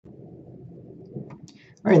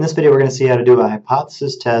Alright, in this video we're going to see how to do a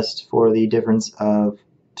hypothesis test for the difference of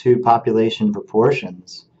two population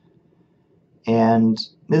proportions. And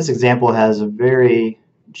this example has a very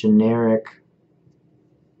generic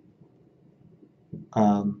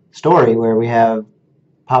story where we have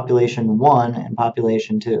population 1 and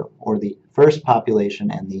population 2, or the first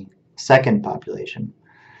population and the second population.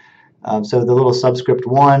 So the little subscript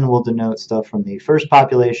 1 will denote stuff from the first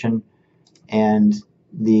population, and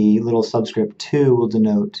the little subscript 2 will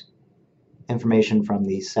denote information from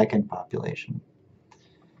the second population.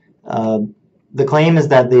 The claim is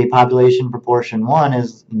that the population proportion 1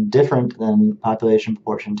 is different than population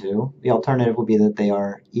proportion 2. The alternative would be that they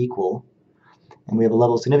are equal. And we have a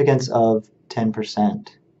level of significance of 10%.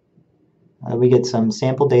 We get some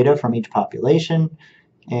sample data from each population,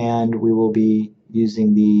 and we will be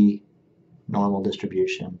using the normal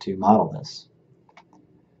distribution to model this.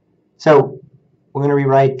 So we're going to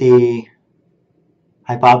rewrite the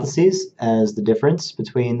hypotheses as the difference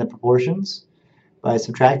between the proportions. By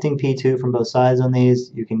subtracting P2 from both sides on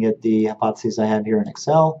these, you can get the hypotheses I have here in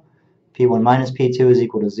Excel. P1 minus P2 is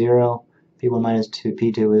equal to 0. P1 minus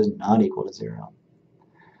P2 is not equal to 0.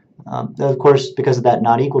 Of course, because of that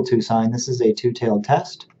not equal to sign, this is a two-tailed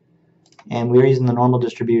test. And we're using the normal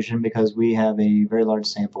distribution because we have a very large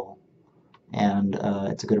sample, and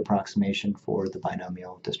it's a good approximation for the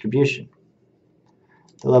binomial distribution.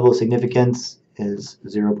 The level of significance is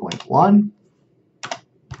 0.1.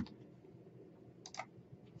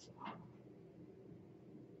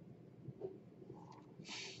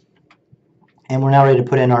 And we're now ready to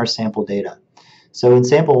put in our sample data. So in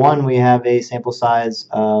sample 1, we have a sample size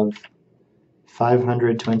of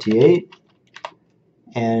 528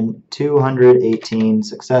 and 218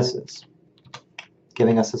 successes,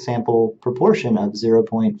 giving us a sample proportion of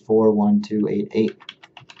 0.41288.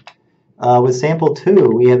 With sample 2,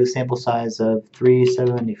 we have a sample size of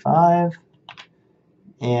 375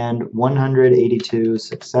 and 182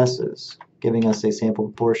 successes, giving us a sample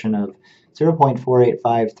proportion of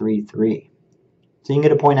 0.48533. So you can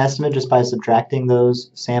get a point estimate just by subtracting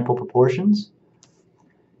those sample proportions.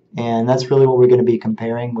 And that's really what we're going to be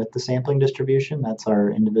comparing with the sampling distribution. That's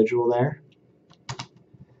our individual there.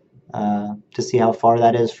 To see how far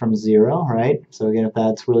that is from 0, right? So again, if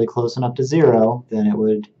that's really close enough to 0, then it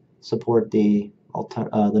would support the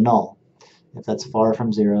null. If that's far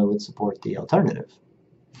from 0, it would support the alternative.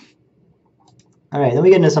 All right, then we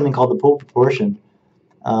get into something called the pooled proportion.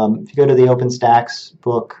 If you go to the OpenStax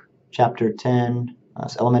book, Chapter 10,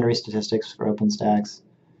 Elementary Statistics for OpenStax,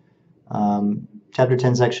 Chapter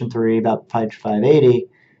 10, Section 3, about page 580, you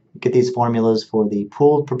get these formulas for the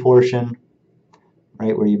pooled proportion,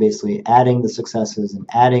 right, where you're basically adding the successes and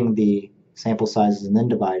adding the sample sizes and then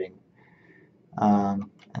dividing.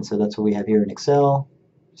 And so that's what we have here in Excel.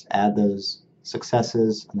 Just add those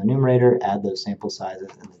successes in the numerator, add those sample sizes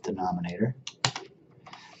in the denominator.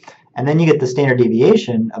 And then you get the standard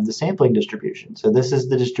deviation of the sampling distribution. So this is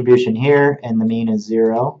the distribution here, and the mean is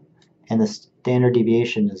 0. And the standard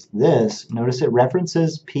deviation is this. Notice it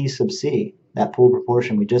references P sub C, that pooled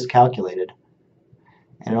proportion we just calculated.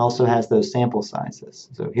 And it also has those sample sizes.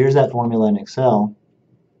 So here's that formula in Excel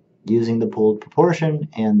using the pooled proportion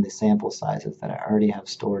and the sample sizes that I already have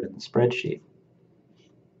stored in the spreadsheet.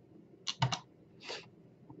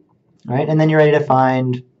 All right, and then you're ready to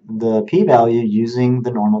find the p-value using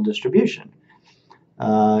the normal distribution.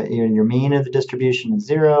 Your mean of the distribution is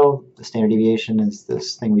 0, the standard deviation is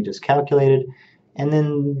this thing we just calculated, and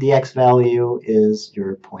then the x value is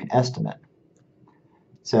your point estimate.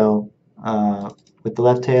 So with the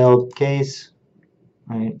left-tailed case,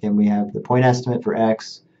 right, again we have the point estimate for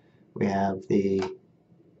x, we have the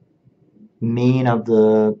mean of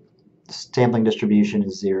the sampling distribution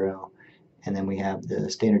is 0, and then we have the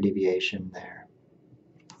standard deviation there.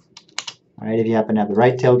 All right, if you happen to have the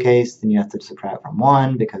right-tailed case, then you have to subtract from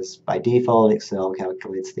 1 because by default Excel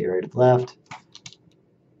calculates the area to the left.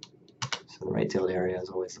 So the right-tailed area is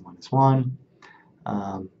always the -1.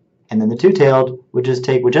 And then the two-tailed would just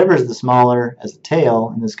take whichever is the smaller as the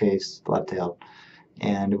tail, in this case the left-tailed,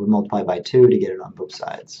 and it would multiply by 2 to get it on both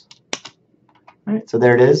sides. All right, so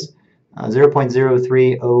there it is,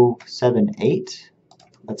 0.03078.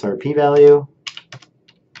 That's our p-value.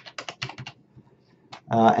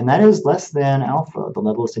 And that is less than alpha. The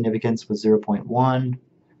level of significance was 0.1.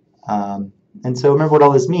 And so remember what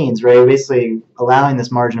all this means, right? We're basically allowing this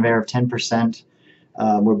margin of error of 10%.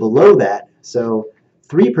 We're below that. So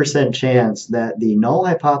 3% chance that the null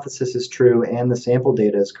hypothesis is true and the sample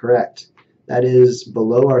data is correct. That is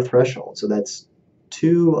below our threshold. So that's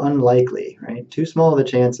too unlikely, right? Too small of a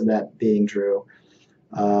chance of that being true.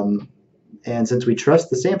 And since we trust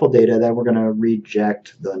the sample data, then we're going to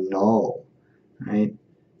reject the null, right?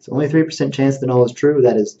 So only 3% chance the null is true.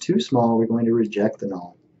 That is too small. We're going to reject the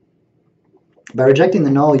null. By rejecting the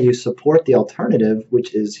null, you support the alternative,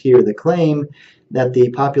 which is here the claim that the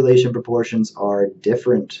population proportions are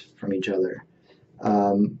different from each other,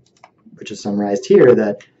 which is summarized here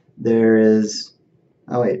that there is,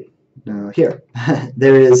 oh wait, no, here.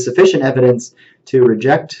 There is sufficient evidence to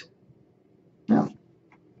reject, no,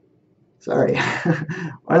 sorry,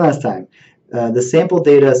 one last time. The sample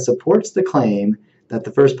data supports the claim that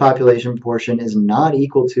the first population proportion is not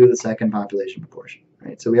equal to the second population proportion.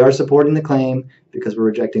 Right? So we are supporting the claim because we're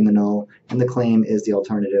rejecting the null, and the claim is the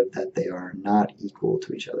alternative that they are not equal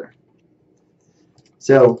to each other.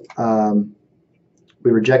 So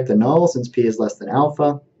we reject the null since p is less than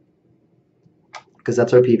alpha, because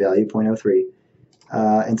that's our p-value, 0.03.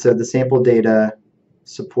 And so the sample data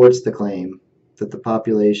supports the claim that the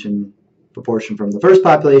population proportion from the first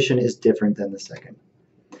population is different than the second.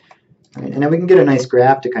 Right? And then we can get a nice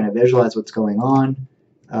graph to kind of visualize what's going on.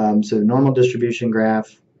 So normal distribution graph,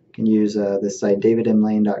 you can use this site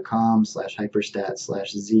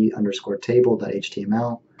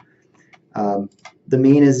davidmlane.com/hyperstat/z_table.html. The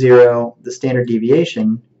mean is 0. The standard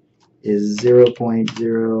deviation is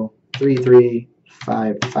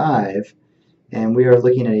 0.03355, and we are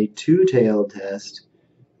looking at a two-tailed test.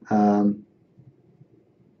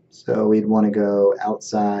 So we'd want to go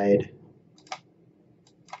outside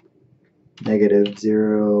negative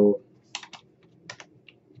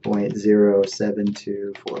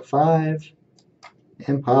 0.07245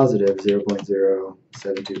 and positive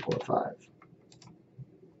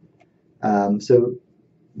 0.07245. So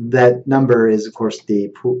that number is, of course, the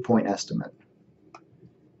point estimate.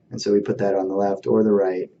 And so we put that on the left or the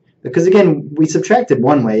right. Because, again, we subtracted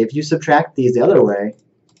one way. If you subtract these the other way,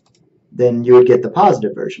 then you would get the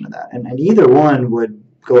positive version of that. And either one would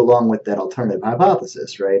go along with that alternative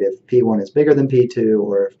hypothesis, right? If P1 is bigger than P2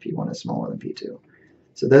 or if P1 is smaller than P2.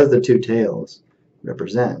 So those are the two tails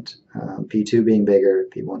represent, P2 being bigger,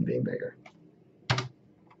 P1 being bigger.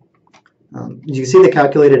 You can see the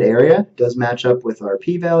calculated area does match up with our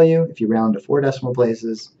p-value if you round to 4 decimal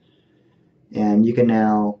places. And you can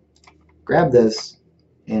now grab this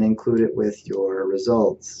and include it with your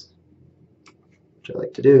results, which I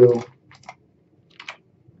like to do.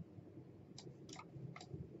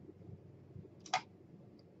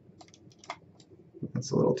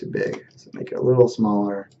 That's a little too big, so make it a little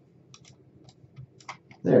smaller.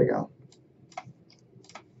 There we go.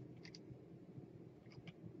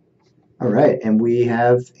 All right, and we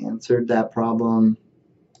have answered that problem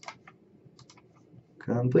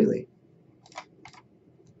completely.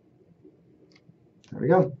 There we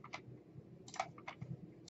go.